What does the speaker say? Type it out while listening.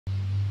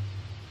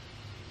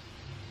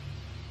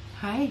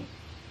Hi,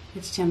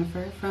 it's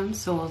Jennifer from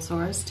Soul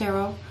Source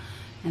Tarot,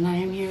 and I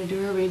am here to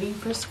do a reading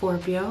for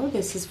Scorpio.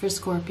 This is for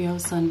Scorpio,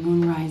 Sun,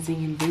 Moon, Rising,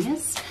 and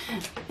Venus.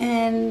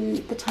 And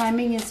the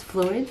timing is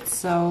fluid,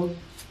 so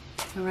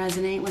it'll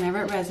resonate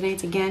whenever it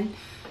resonates. Again,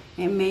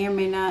 it may or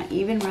may not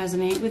even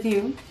resonate with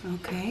you,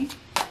 okay?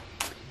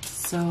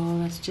 So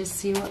let's just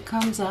see what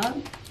comes up.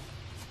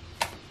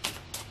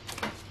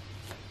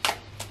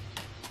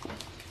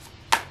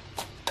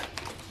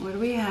 What do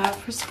we have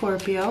for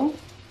Scorpio?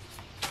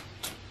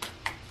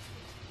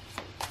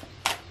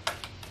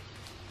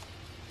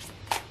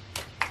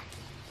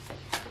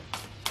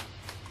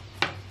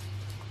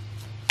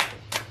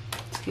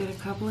 Get a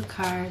couple of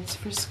cards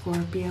for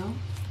Scorpio.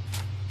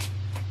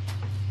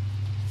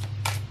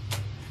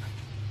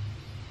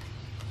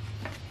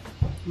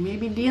 You may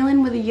be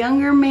dealing with a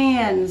younger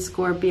man,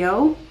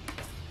 Scorpio.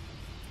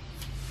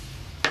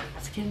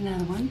 Let's get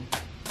another one.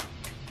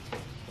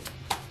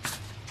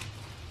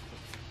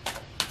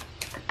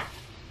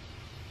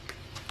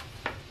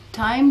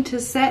 Time to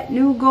set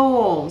new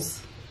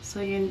goals. So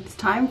it's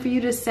time for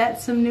you to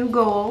set some new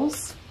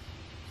goals.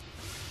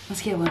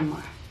 Let's get one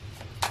more.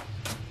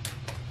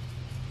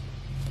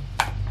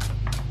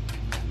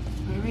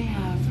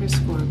 For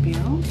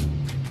Scorpio.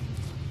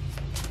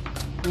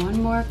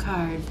 One more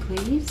card,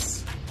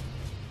 please.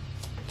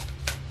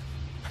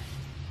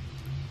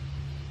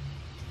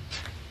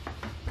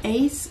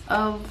 Ace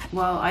of,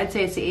 well, I'd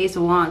say it's the Ace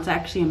of Wands. It's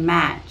actually a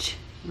match,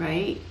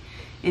 right?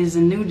 It is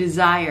a new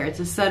desire. It's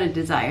a sudden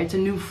desire. It's a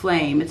new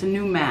flame. It's a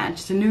new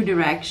match. It's a new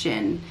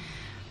direction.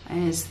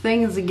 As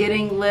things are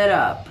getting lit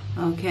up,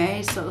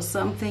 okay? So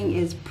something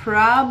is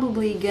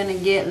probably going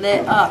to get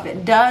lit up.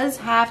 It does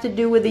have to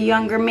do with a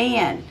younger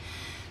man.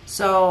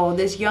 So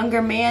this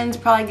younger man's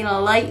probably gonna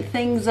light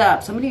things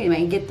up. Somebody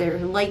may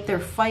light their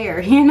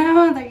fire, you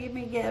know? They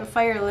may get a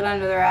fire lit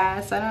under their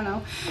ass. I don't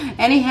know.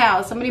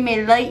 Anyhow, somebody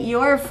may light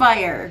your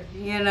fire,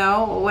 you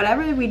know?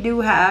 Whatever we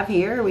do have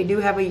here, we do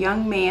have a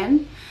young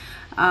man.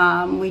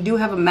 We do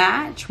have a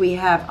match. We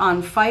have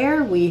on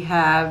fire. We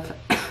have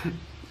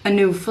a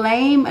new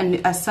flame,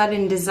 a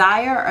sudden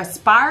desire, a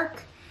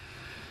spark.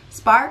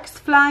 Sparks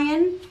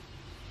flying.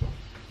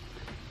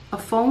 A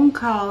phone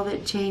call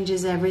that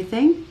changes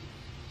everything.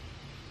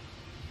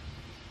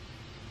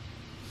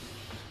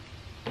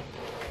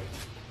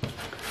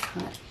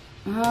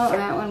 Oh,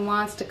 that one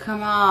wants to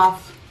come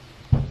off.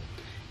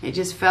 It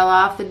just fell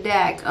off the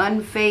deck.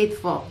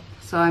 Unfaithful.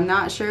 So I'm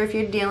not sure if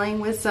you're dealing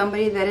with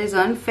somebody that is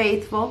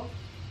unfaithful.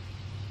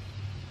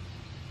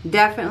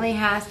 Definitely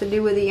has to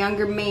do with a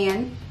younger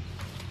man.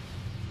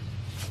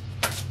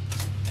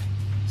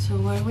 So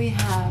what do we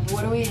have?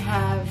 What do we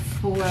have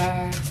for...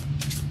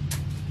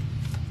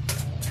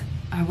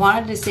 I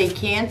wanted to say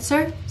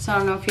Cancer. So I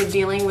don't know if you're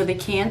dealing with a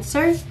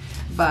Cancer,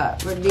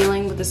 but we're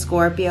dealing with a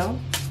Scorpio.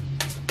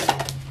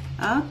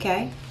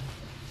 Okay.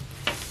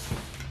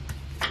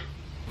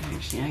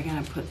 Actually, I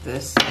gotta put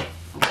this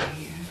over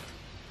here.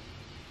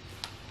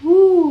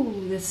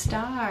 Ooh, the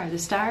Star. The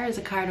Star is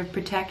a card of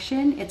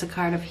protection. It's a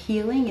card of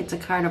healing. It's a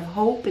card of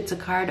hope. It's a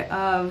card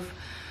of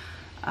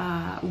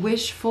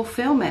wish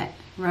fulfillment,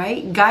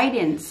 right?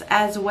 Guidance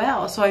as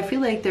well. So I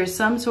feel like there's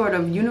some sort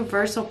of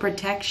universal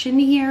protection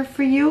here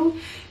for you.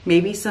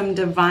 Maybe some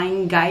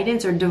divine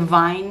guidance or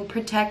divine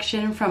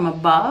protection from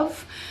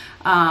above.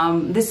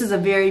 This is a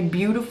very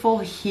beautiful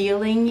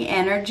healing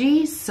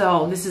energy.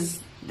 So this is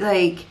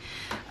like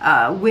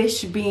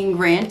wish being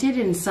granted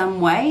in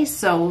some way.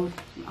 So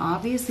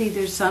obviously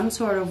there's some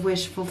sort of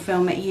wish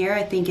fulfillment here.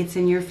 I think it's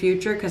in your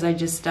future because I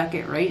just stuck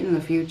it right in the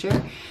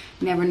future.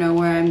 Never know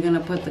where I'm going to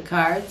put the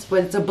cards,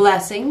 but it's a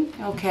blessing.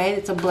 Okay,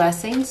 it's a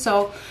blessing.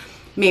 So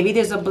maybe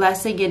there's a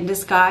blessing in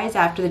disguise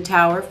after the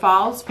Tower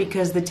falls,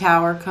 because the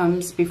Tower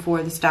comes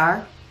before the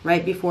Star.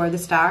 Right before the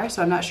Star.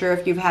 So I'm not sure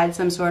if you've had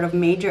some sort of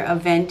major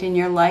event in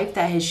your life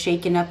that has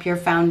shaken up your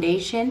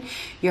foundation,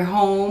 your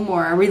home,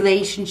 or a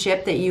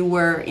relationship that you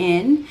were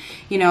in,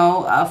 you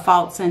know, a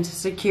false sense of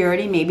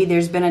security. Maybe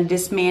there's been a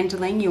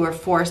dismantling. You were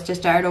forced to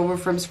start over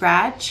from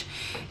scratch.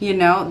 You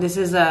know, this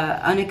is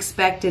a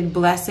unexpected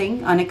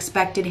blessing,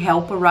 unexpected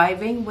help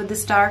arriving with the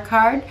Star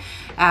card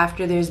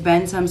after there's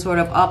been some sort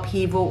of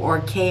upheaval or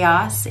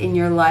chaos in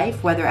your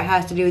life, whether it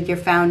has to do with your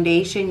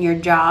foundation, your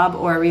job,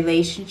 or a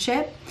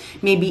relationship.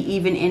 Maybe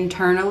even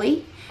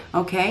internally,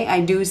 okay?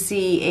 I do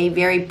see a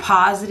very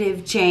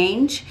positive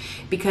change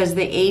because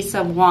the Ace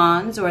of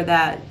Wands, or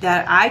that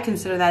I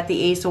consider that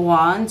the Ace of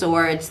Wands,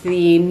 or it's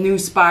the new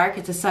spark,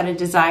 it's a sudden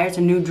desire, it's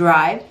a new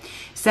drive,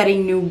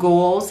 setting new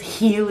goals,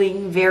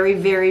 healing, very,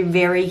 very,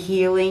 very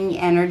healing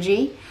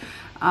energy.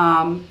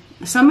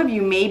 Some of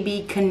you may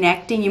be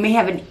connecting, you may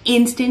have an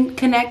instant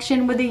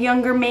connection with a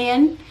younger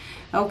man.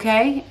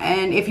 Okay,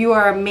 and if you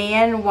are a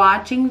man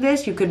watching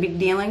this, you could be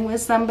dealing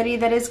with somebody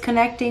that is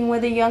connecting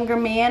with a younger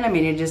man. I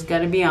mean, you just got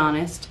to be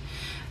honest.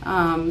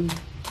 There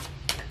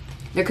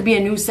could be a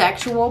new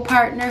sexual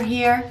partner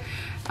here.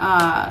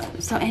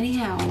 So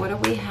anyhow, what do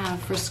we have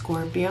for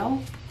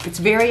Scorpio? It's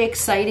very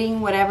exciting,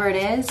 whatever it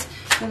is.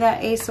 For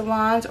that Ace of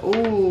Wands.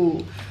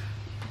 Ooh,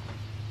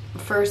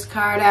 first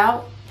card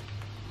out.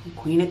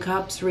 Queen of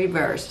Cups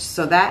reversed.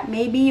 So that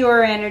may be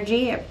your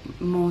energy. It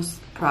most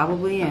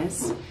probably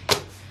is.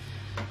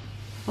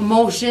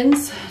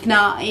 Emotions,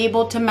 not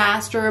able to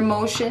master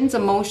emotions.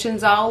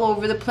 Emotions all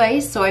over the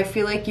place. So I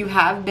feel like you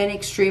have been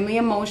extremely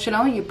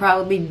emotional. You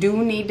probably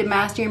do need to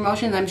master your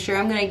emotions. I'm sure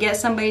I'm going to get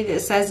somebody that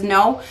says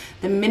no.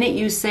 The minute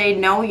you say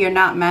no, you're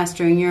not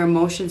mastering your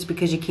emotions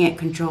because you can't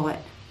control it.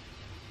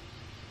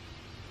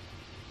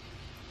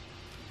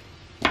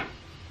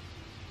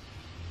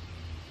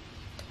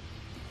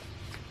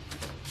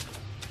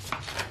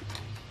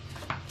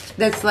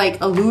 That's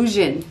like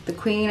illusion. The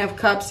Queen of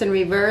Cups in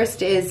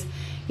reversed is,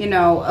 you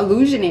know,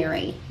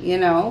 illusionary, you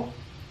know.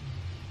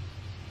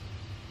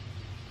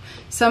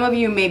 Some of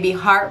you may be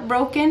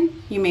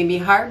heartbroken. You may be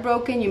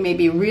heartbroken. You may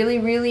be really,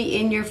 really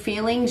in your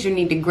feelings. You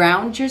need to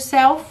ground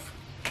yourself.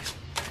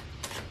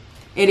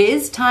 It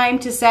is time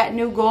to set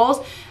new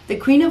goals. The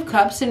Queen of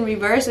Cups in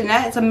reverse, and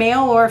that's a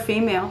male or a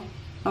female,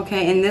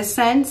 okay, in this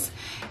sense,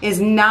 is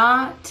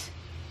not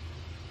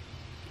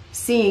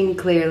seeing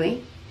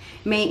clearly.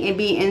 May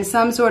be in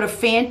some sort of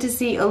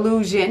fantasy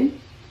illusion.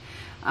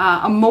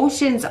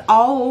 Emotions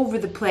all over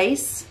the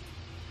place.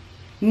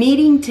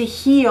 Needing to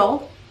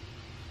heal.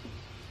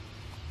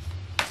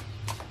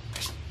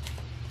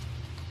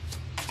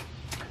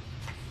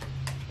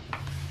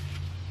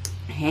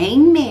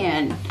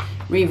 Hangman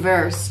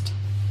reversed.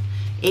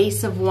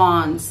 Ace of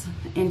Wands.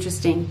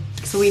 Interesting.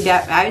 So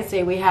I would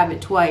say we have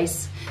it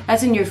twice.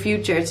 That's in your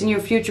future. It's in your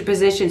future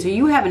position. So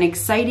you have an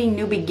exciting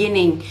new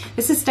beginning.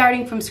 This is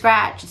starting from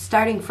scratch. It's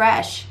starting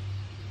fresh.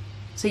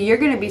 So you're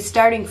going to be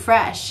starting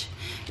fresh.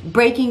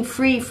 Breaking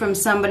free from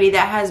somebody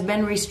that has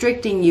been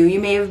restricting you.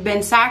 You may have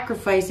been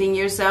sacrificing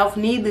yourself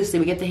needlessly.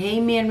 We get the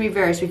Hangman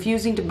reverse.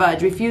 Refusing to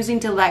budge. Refusing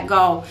to let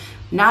go.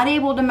 Not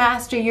able to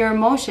master your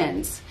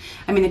emotions.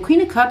 I mean, the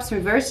Queen of Cups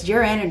reversed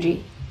your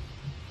energy.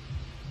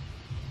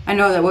 I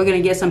know that we're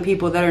going to get some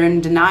people that are in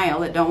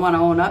denial that don't want to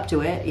own up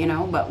to it, you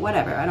know, but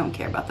whatever. I don't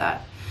care about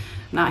that.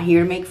 I'm not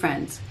here to make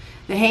friends.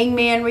 The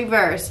Hangman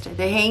reversed.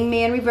 The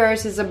Hangman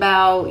reverse is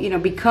about, you know,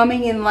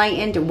 becoming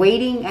enlightened,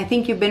 waiting. I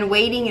think you've been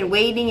waiting and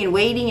waiting and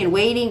waiting and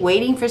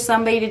waiting for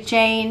somebody to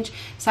change,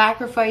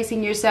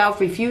 sacrificing yourself,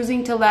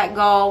 refusing to let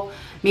go,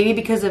 maybe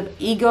because of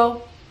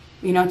ego.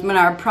 You know, when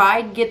our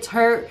pride gets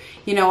hurt,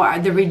 you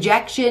know, the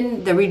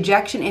rejection,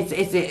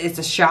 it's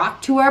a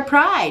shock to our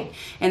pride.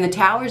 And the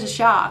Tower is a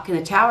shock, and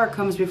the Tower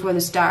comes before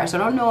the star. So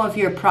I don't know if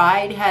your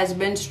pride has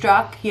been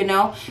struck, you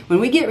know. When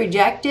we get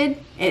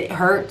rejected, it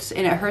hurts,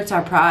 and it hurts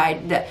our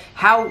pride.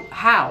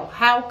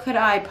 How could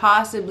I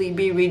possibly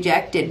be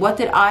rejected? What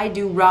did I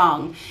do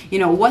wrong? You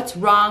know, what's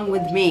wrong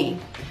with me?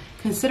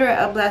 Consider it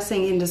a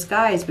blessing in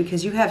disguise,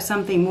 because you have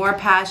something more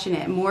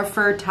passionate, more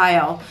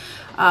fertile,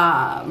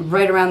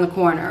 right around the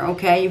corner,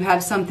 okay? You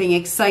have something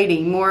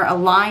exciting, more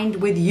aligned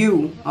with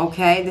you,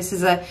 okay?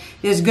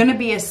 There's going to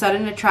be a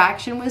sudden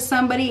attraction with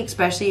somebody,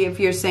 especially if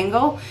you're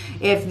single.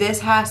 If this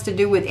has to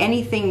do with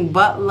anything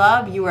but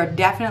love, you are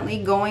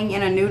definitely going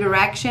in a new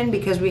direction,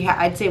 because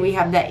I'd say we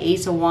have that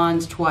Ace of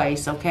Wands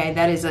twice, okay?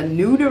 That is a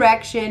new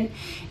direction.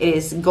 It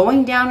is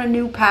going down a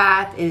new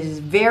path. It is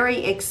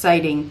very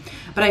exciting.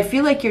 But I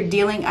feel like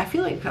I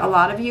feel like a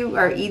lot of you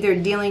are either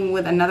dealing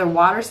with another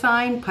water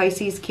sign,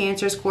 Pisces,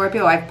 Cancer,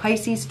 Scorpio. I have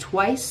Pisces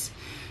twice,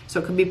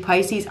 so it could be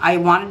Pisces. I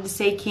wanted to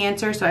say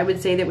Cancer, so I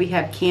would say that we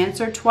have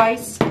Cancer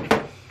twice.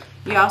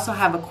 You also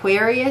have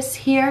Aquarius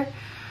here.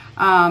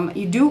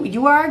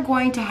 You are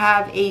going to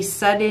have a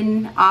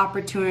sudden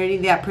opportunity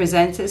that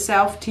presents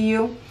itself to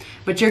you,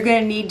 but you're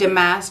going to need to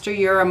master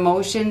your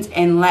emotions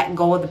and let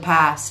go of the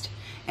past.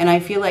 And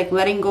I feel like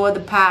letting go of the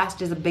past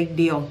is a big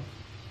deal.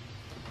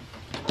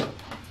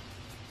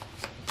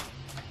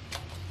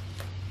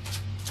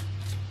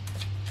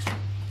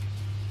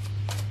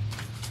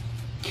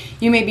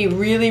 You may be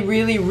really,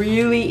 really,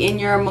 really in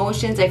your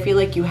emotions. I feel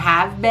like you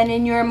have been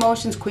in your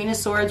emotions. Queen of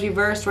Swords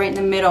reversed right in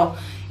the middle.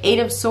 Eight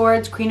of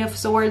Swords, Queen of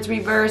Swords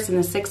reversed, and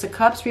the Six of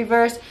Cups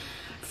reversed.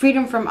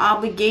 Freedom from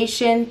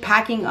obligation,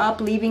 packing up,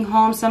 leaving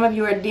home. Some of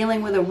you are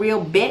dealing with a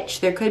real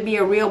bitch. There could be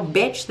a real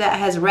bitch that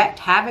has wreaked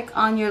havoc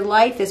on your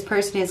life. This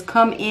person has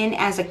come in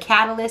as a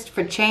catalyst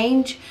for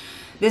change.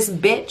 This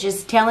bitch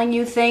is telling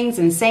you things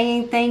and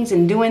saying things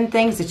and doing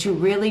things that you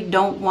really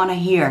don't want to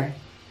hear.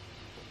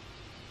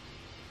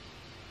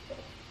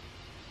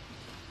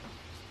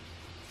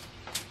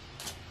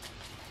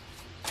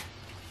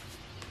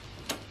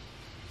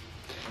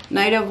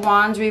 Knight of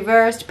Wands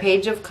reversed.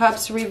 Page of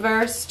Cups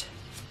reversed.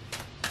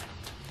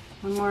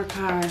 One more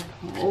card.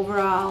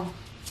 Overall.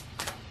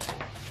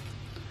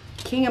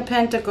 King of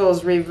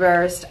Pentacles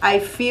reversed. I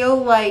feel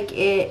like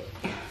it...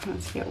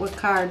 Let's get what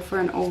card for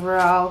an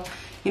overall.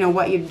 You know,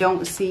 what you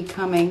don't see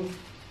coming.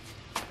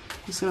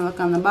 Just going to look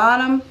on the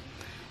bottom.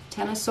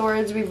 Ten of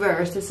Swords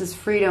reversed. This is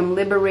freedom,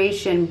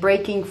 liberation,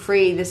 breaking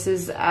free. This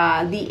is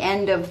the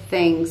end of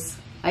things.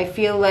 I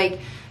feel like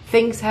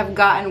things have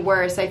gotten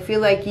worse. I feel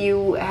like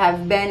you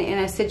have been in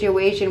a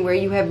situation where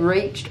you have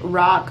reached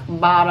rock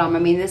bottom. I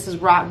mean, this is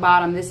rock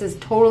bottom. This is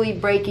totally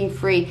breaking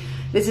free.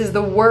 This is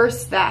the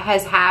worst that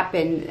has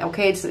happened.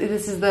 Okay,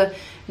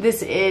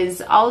 this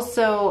is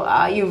also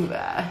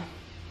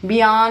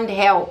beyond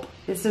help.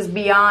 This is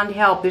beyond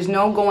help. There's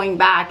no going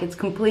back. It's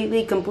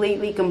completely,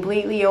 completely,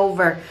 completely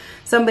over.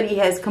 Somebody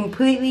has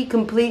completely,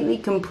 completely,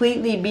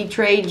 completely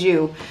betrayed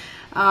you.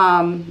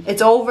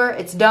 It's over.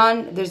 It's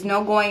done. There's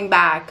no going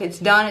back. It's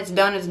done. It's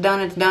done. It's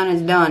done. It's done.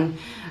 It's done.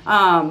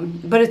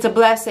 But it's a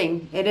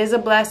blessing. It is a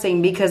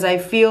blessing, because I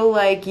feel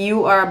like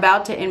you are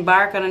about to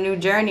embark on a new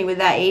journey with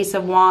that Ace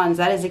of Wands.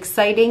 That is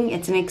exciting.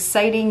 It's an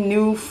exciting,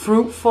 new,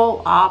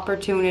 fruitful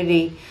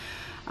opportunity.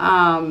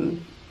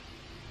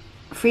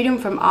 Freedom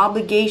from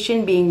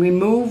obligation, being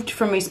removed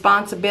from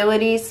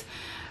responsibilities.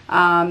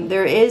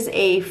 There is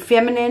a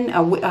feminine,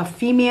 a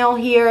female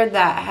here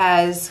that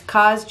has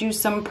caused you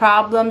some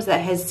problems,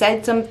 that has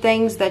said some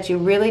things that you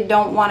really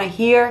don't want to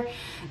hear.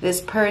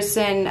 This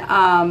person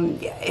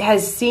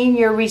has seen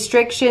your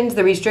restrictions.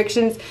 The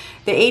restrictions,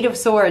 the Eight of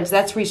Swords,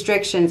 that's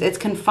restrictions. It's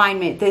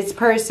confinement. This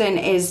person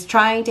is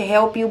trying to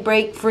help you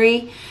break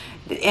free.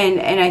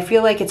 And I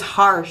feel like it's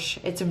harsh.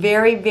 It's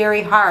very,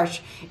 very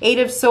harsh. Eight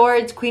of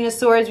Swords, Queen of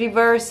Swords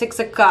reverse, Six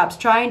of Cups.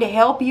 Trying to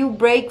help you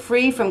break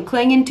free from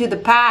clinging to the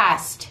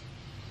past.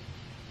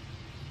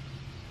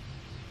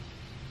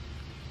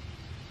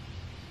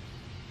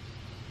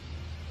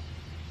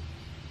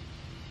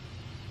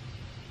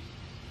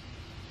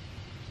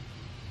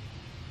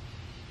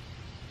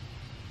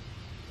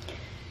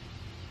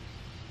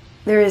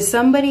 There is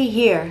somebody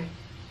here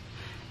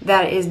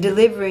that is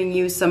delivering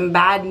you some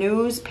bad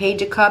news.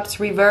 Page of Cups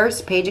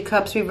reverse. Page of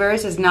Cups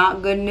reverse is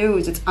not good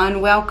news. It's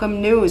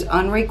unwelcome news.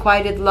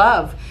 Unrequited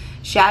love.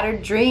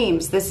 Shattered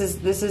dreams. This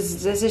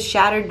is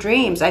shattered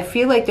dreams. I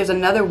feel like there's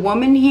another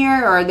woman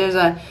here, or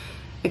it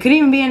could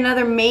even be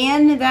another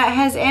man that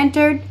has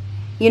entered,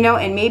 you know,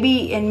 and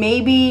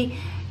maybe,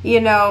 you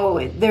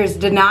know, there's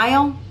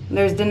denial.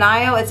 There's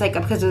denial. It's like,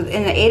 because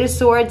in the Eight of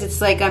Swords,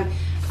 it's like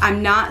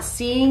I'm not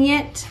seeing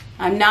it.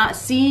 I'm not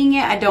seeing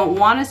it. I don't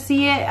want to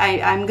see it.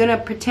 I'm going to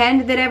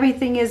pretend that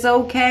everything is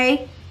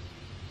okay.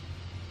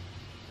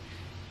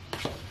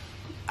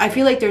 I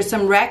feel like there's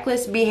some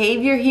reckless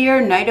behavior here.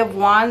 Knight of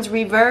Wands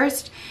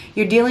reversed.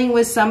 You're dealing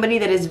with somebody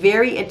that is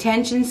very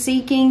attention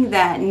seeking,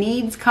 that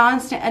needs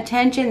constant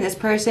attention. This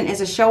person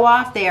is a show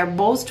off. They are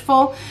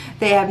boastful.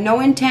 They have no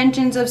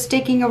intentions of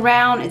sticking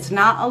around. It's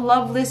not a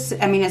loveless,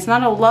 it's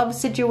not a love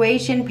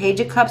situation.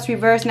 Page of Cups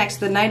reversed next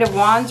to the Knight of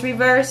Wands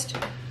reversed.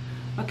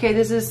 Okay,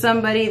 this is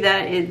somebody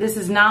this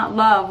is not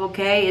love,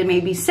 okay? It may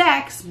be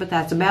sex, but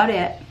that's about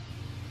it.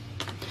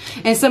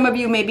 And some of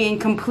you may be in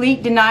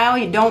complete denial.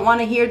 You don't want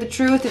to hear the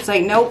truth. It's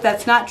like, nope,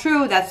 that's not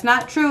true. That's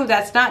not true.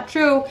 That's not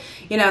true.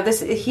 You know,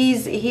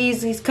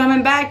 he's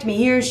coming back to me.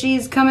 He or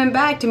she's coming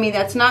back to me.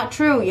 That's not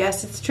true.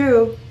 Yes, it's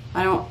true.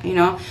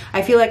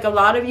 I feel like a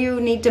lot of you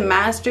need to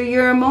master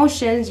your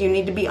emotions. You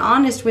need to be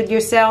honest with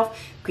yourself.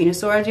 Queen of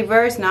Swords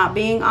reverse, not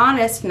being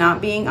honest,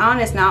 not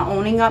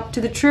owning up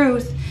to the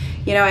truth.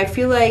 You know, I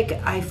feel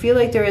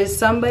like there is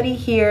somebody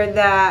here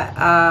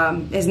that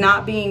is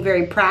not being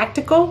very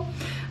practical.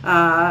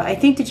 I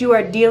think that you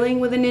are dealing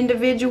with an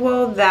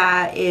individual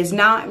that is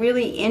not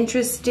really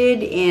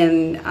interested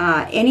in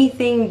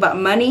anything but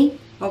money.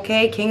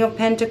 Okay, King of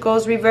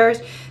Pentacles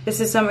reversed. This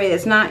is somebody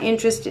that's not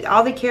interested.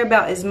 All they care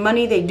about is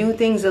money. They do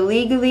things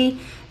illegally.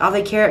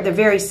 They're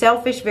very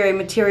selfish, very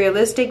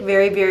materialistic,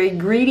 very, very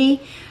greedy.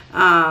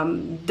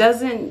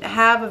 Doesn't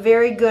have a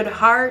very good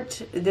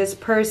heart. This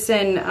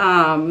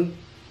person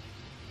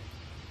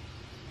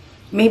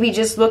maybe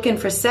just looking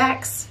for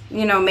sex,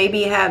 you know,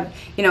 maybe have,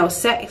 you know,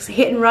 sex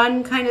hit and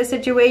run kind of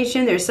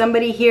situation. There's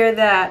somebody here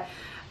that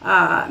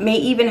may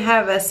even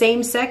have a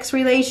same-sex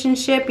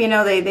relationship. You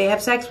know, they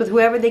have sex with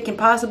whoever they can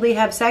possibly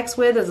have sex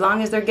with, as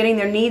long as they're getting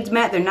their needs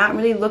met. They're not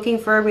really looking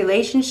for a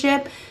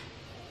relationship.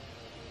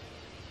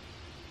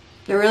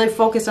 They're really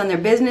focused on their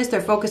business.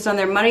 They're focused on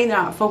their money. They're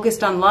not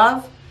focused on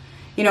love.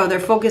 You know, they're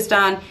focused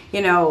on,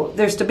 you know,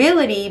 their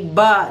stability,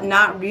 but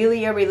not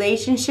really a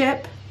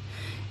relationship.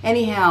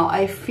 Anyhow,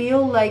 I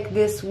feel like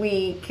this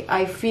week,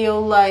 I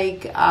feel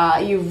like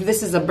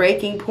this is a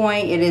breaking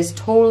point. It is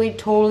totally,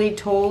 totally,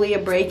 totally a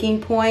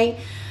breaking point.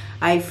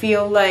 I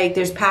feel like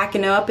there's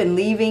packing up and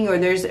leaving, or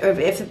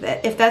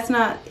if that's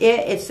not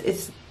it,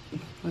 it's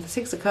well, the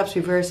Six of Cups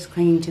reverse is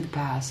clinging to the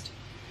past.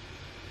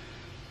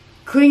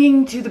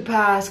 Clinging to the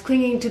past,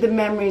 clinging to the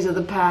memories of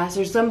the past.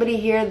 There's somebody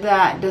here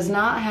that does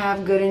not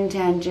have good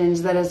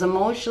intentions, that is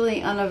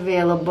emotionally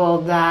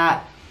unavailable,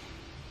 that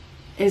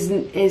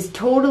is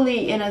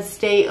totally in a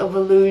state of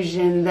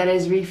illusion, that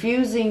is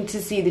refusing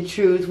to see the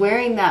truth,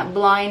 wearing that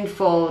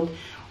blindfold,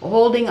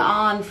 holding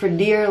on for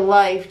dear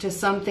life to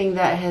something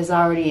that has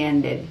already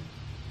ended.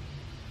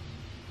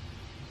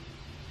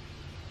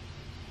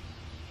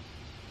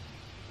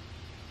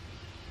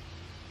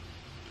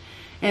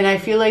 And I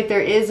feel like there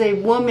is a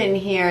woman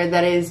here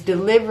that is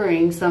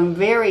delivering some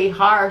very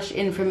harsh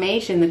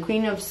information. The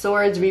Queen of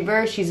Swords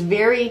reverse, she's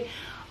very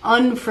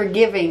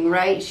unforgiving,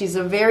 right? She's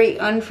a very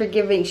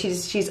unforgiving,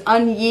 she's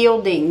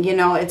unyielding, you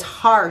know, it's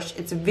harsh,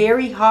 it's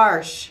very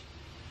harsh.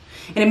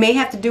 And it may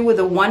have to do with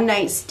a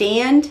one-night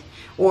stand,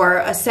 or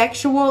a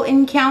sexual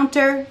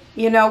encounter,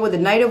 you know, with the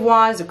Knight of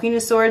Wands, the Queen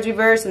of Swords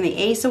reversed, and the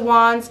Ace of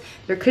Wands.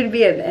 There could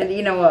be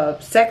a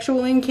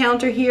sexual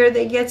encounter here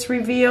that gets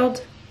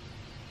revealed.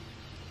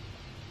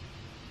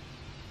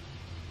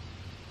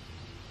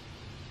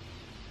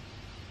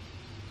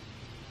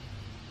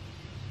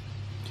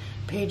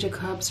 Page of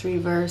Cups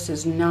reverse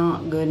is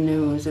not good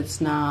news. It's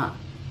not.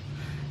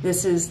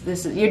 This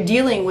is you're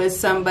dealing with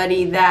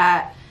somebody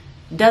that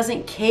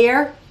doesn't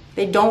care.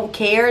 They don't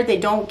care. They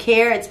don't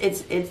care. They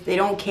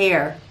don't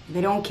care.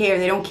 They don't care.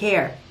 They don't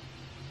care.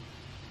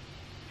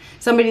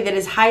 Somebody that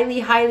is highly,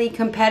 highly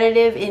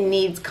competitive and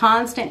needs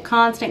constant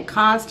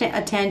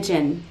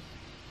attention.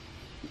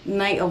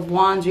 Knight of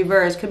Wands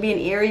reverse. Could be an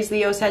Aries,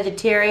 Leo,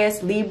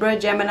 Sagittarius, Libra,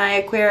 Gemini,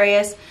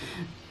 Aquarius.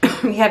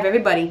 We have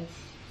everybody.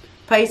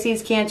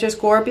 Pisces, Cancer,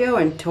 Scorpio,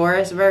 and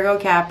Taurus, Virgo,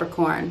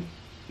 Capricorn.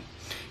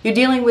 You're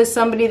dealing with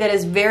somebody that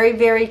is very,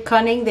 very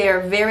cunning. They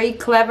are very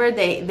clever.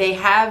 They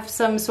have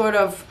some sort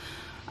of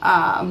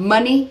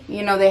money.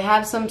 You know, they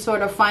have some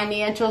sort of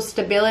financial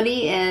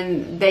stability,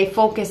 and they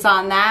focus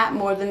on that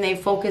more than they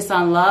focus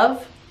on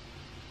love.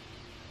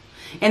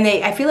 And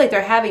I feel like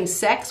they're having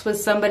sex with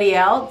somebody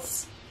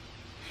else.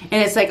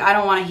 And it's like, I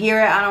don't want to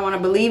hear it. I don't want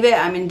to believe it.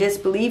 I'm in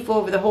disbelief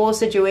over the whole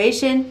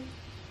situation.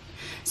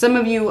 Some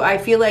of you, I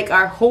feel like,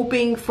 are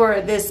hoping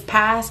for this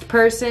past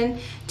person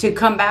to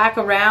come back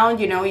around.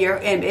 You know,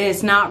 and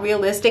it's not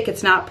realistic.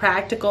 It's not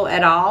practical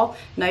at all.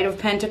 Knight of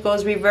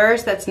Pentacles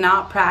reversed. That's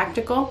not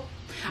practical.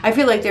 I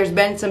feel like there's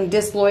been some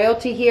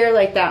disloyalty here,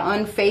 like that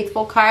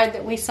unfaithful card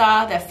that we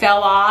saw that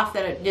fell off,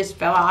 that it just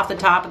fell off the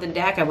top of the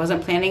deck. I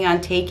wasn't planning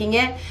on taking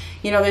it.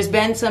 You know, there's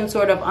been some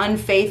sort of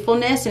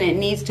unfaithfulness, and it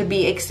needs to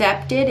be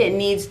accepted. It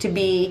needs to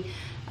be...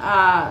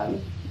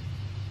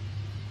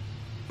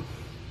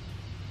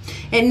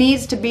 It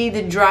needs to be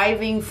the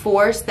driving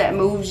force that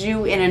moves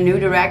you in a new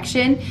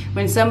direction.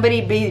 When somebody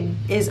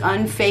is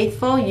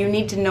unfaithful, you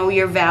need to know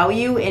your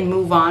value and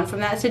move on from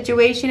that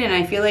situation. And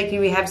I feel like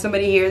we have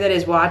somebody here that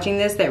is watching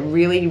this that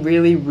really,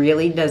 really,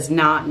 really does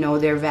not know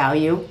their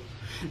value.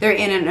 They're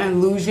in an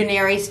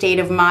illusionary state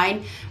of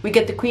mind. We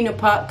get the Queen of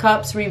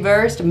Cups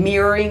reversed,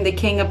 mirroring the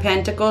King of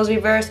Pentacles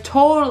reversed.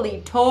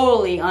 Totally,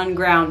 totally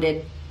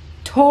ungrounded.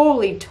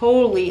 Totally,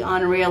 totally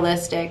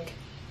unrealistic.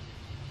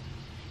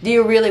 Do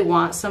you really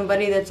want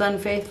somebody that's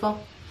unfaithful?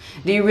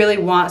 Do you really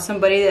want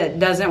somebody that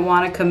doesn't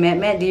want a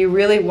commitment? Do you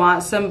really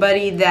want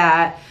somebody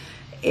that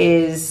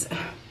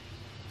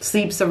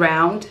sleeps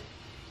around,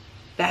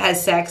 that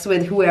has sex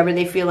with whoever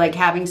they feel like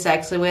having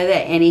sex with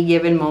at any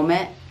given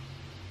moment?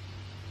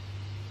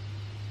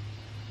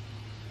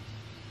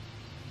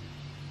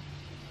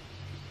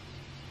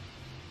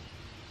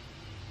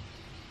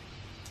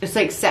 It's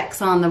like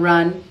sex on the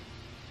run.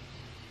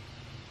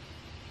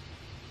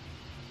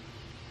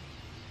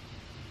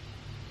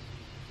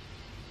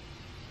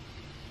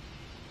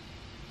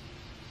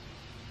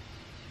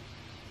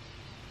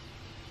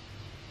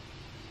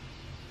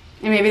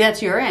 And maybe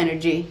that's your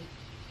energy.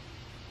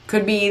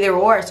 Could be either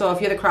or. So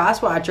if you're the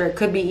cross watcher, it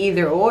could be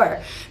either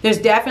or. There's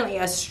definitely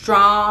a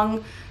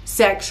strong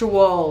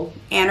sexual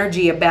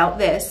energy about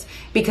this,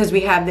 because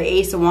we have the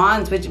Ace of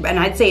Wands, and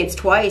I'd say it's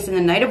twice, and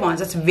the Knight of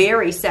Wands. That's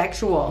very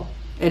sexual.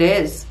 It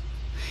is.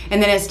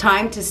 And then it's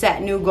time to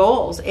set new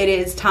goals. It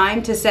is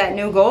time to set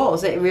new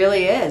goals. It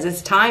really is.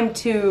 It's time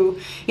to,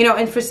 you know,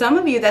 and for some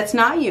of you, that's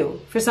not you.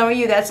 For some of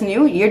you, that's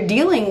new. You're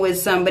dealing with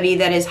somebody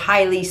that is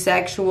highly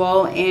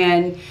sexual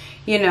and,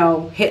 you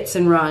know, hits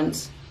and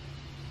runs.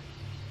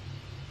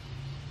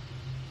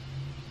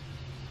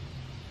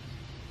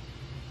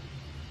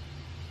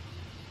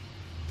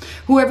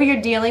 Whoever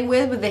you're dealing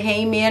with the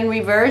Hangman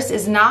reverse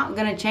is not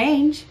going to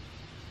change.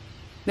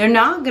 They're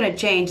not going to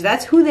change.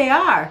 That's who they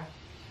are.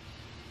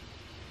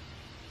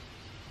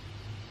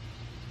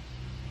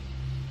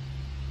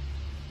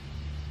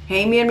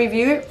 Hangman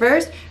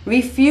reverse,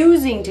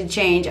 refusing to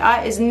change,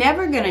 is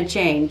never going to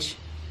change.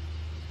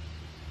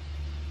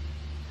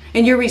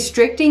 And you're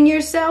restricting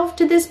yourself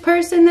to this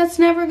person that's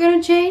never going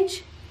to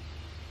change?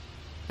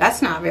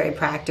 That's not very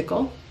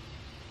practical.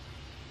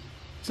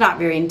 It's not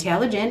very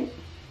intelligent.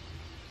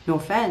 No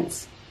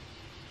offense.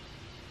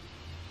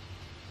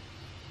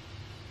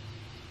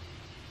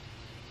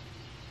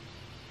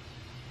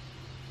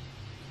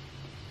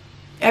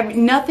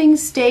 Nothing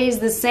stays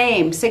the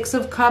same. Six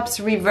of Cups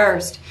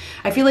reversed.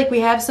 I feel like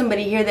we have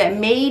somebody here that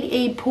made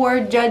a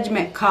poor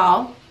judgment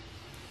call.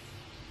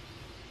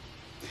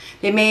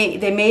 They may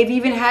have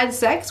even had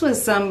sex with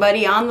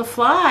somebody on the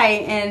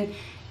fly, and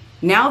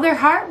now they're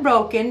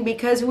heartbroken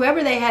because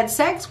whoever they had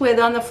sex with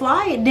on the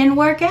fly, it didn't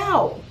work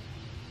out.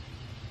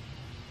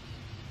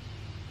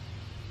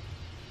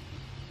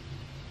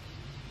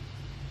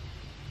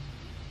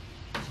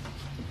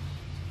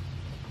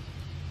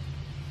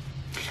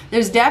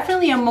 There's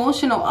definitely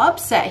emotional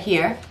upset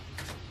here.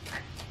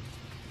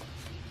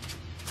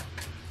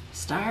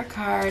 Star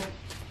card.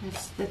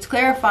 Let's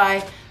clarify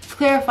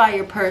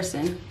your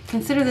person.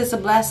 Consider this a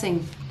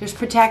blessing. There's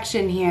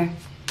protection here.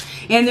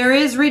 And there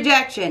is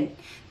rejection.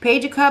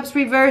 Page of Cups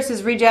reverse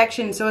is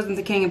rejection. So isn't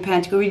the King of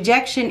Pentacles.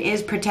 Rejection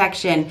is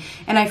protection.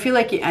 And I feel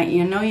like,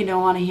 you know you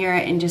don't want to hear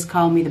it and just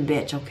call me the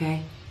bitch,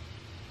 okay?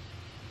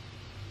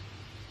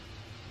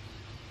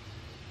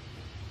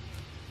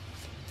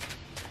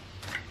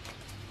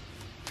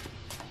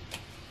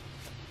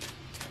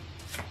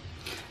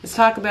 Let's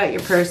talk about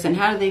your person.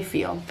 How do they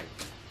feel?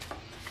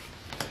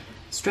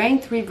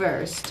 Strength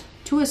reversed.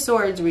 Two of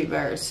Swords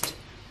reversed.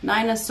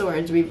 Nine of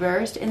Swords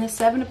reversed. And the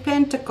Seven of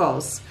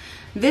Pentacles.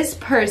 This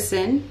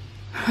person,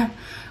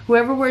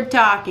 whoever we're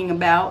talking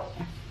about,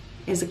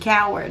 is a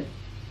coward.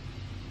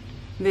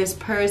 This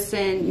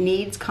person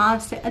needs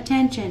constant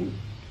attention.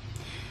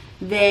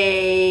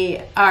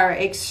 They are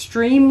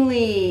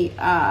extremely,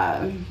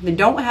 they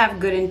don't have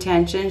good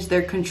intentions.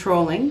 They're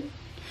controlling.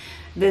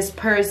 This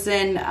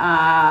person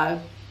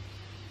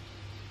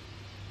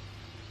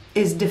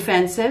is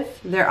defensive.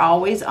 They're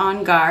always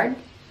on guard.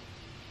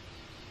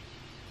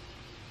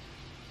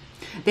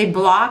 They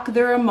block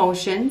their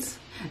emotions.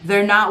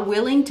 They're not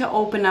willing to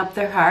open up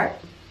their heart.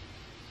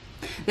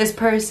 This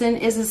person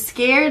is a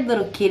scared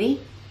little kitty.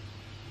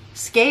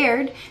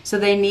 Scared, so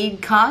they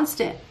need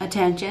constant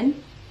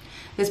attention.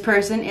 This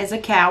person is a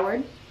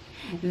coward.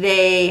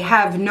 They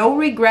have no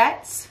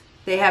regrets.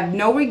 They have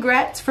no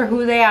regrets for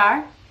who they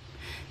are.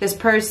 This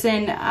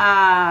person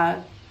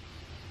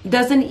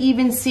doesn't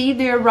even see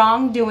their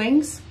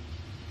wrongdoings.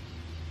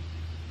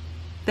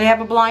 They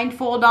have a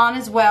blindfold on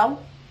as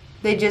well.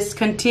 They just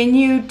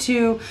continue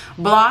to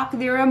block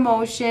their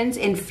emotions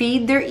and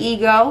feed their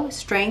ego.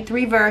 Strength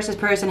reverse. This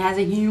person has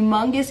a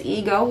humongous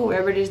ego,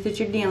 whoever it is that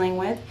you're dealing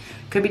with.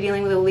 Could be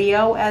dealing with a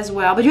Leo as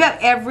well. But you have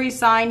every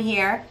sign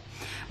here.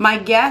 My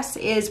guess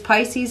is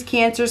Pisces,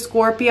 Cancer,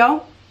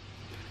 Scorpio.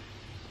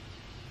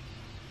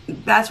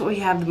 That's what we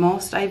have the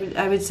most,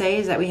 I would say,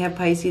 is that we have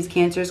Pisces,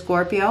 Cancer,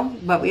 Scorpio.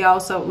 But we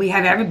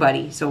have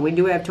everybody. So we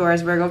do have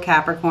Taurus, Virgo,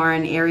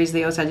 Capricorn, Aries,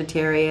 Leo,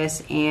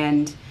 Sagittarius,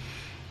 and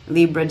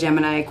Libra,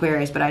 Gemini,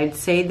 Aquarius. But I'd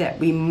say that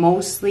we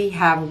mostly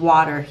have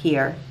water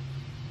here.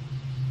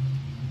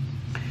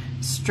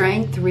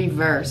 Strength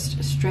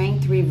reversed.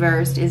 Strength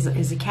reversed is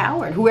a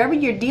coward. Whoever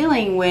you're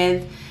dealing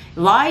with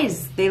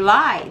lies. They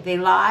lie. They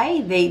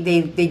lie.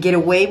 They get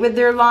away with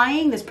their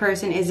lying. This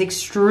person is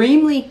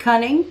extremely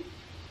cunning.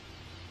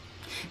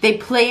 They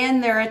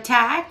plan their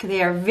attack.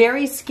 They are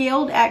very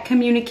skilled at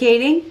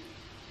communicating.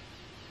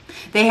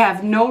 They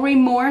have no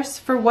remorse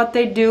for what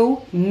they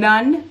do.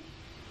 None.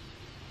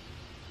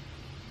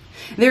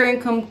 They're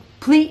in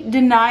complete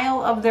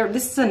denial of their...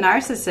 This is a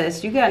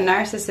narcissist. You got a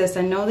narcissist.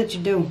 I know that you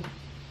do.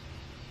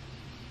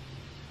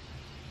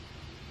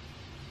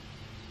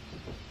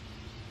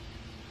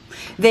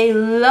 They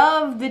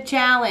love the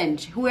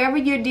challenge. Whoever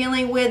you're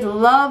dealing with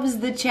loves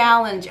the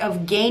challenge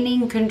of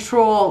gaining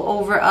control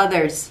over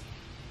others.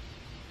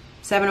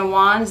 Seven of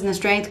Wands and the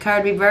Strength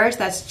card reversed.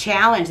 That's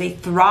challenge. They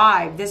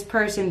thrive. This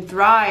person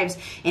thrives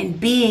in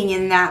being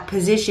in that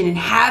position and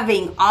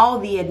having all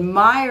the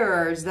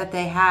admirers that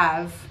they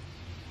have.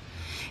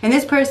 And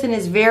this person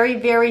is very,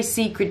 very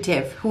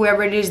secretive.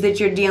 Whoever it is that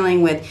you're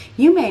dealing with.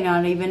 You may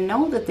not even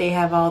know that they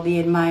have all the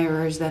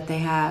admirers that they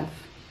have.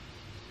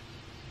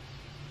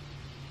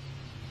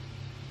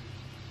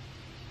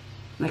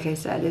 Like I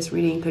said, this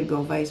reading could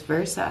go vice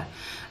versa.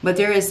 But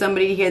there is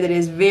somebody here that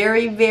is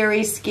very,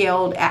 very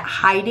skilled at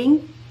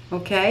hiding.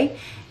 Okay?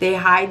 They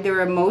hide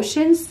their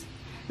emotions.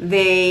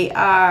 They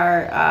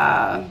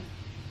are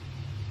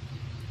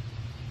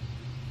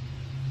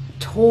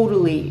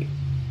totally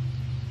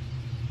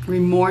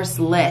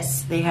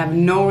remorseless. They have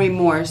no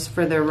remorse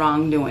for their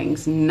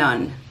wrongdoings.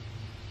 None.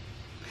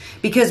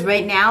 Because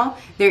right now,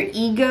 their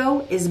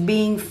ego is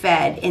being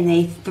fed and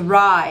they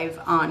thrive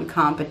on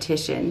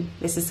competition.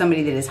 This is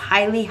somebody that is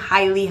highly,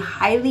 highly,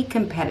 highly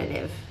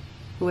competitive.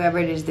 Whoever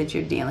it is that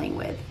you're dealing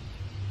with.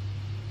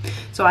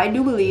 So I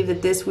do believe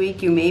that this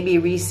week you may be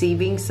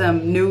receiving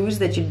some news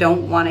that you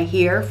don't want to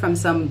hear from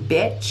some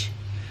bitch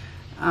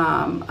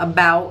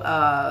about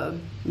a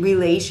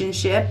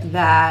relationship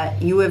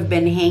that you have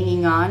been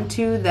hanging on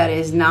to that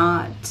is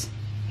not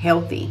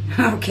healthy.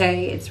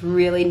 Okay, it's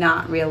really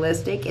not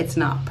realistic. It's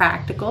not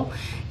practical.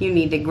 You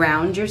need to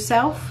ground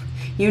yourself.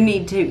 You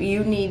need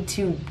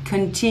to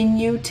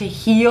continue to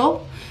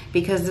heal,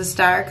 because the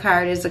Star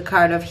card is a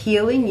card of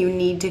healing. You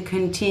need to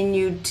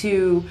continue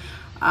to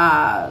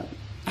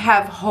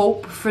have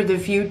hope for the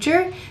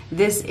future.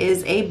 This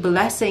is a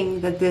blessing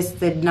that this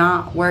did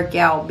not work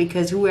out,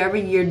 because whoever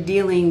you're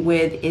dealing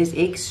with is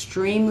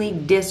extremely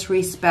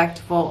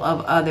disrespectful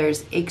of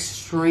others.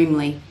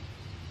 Extremely.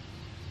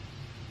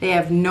 They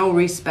have no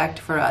respect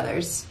for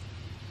others.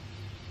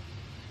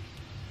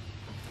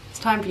 It's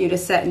time for you to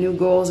set new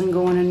goals and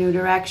go in a new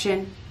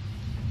direction.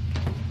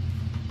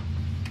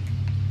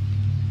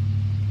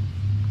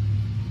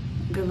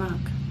 Good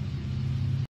luck.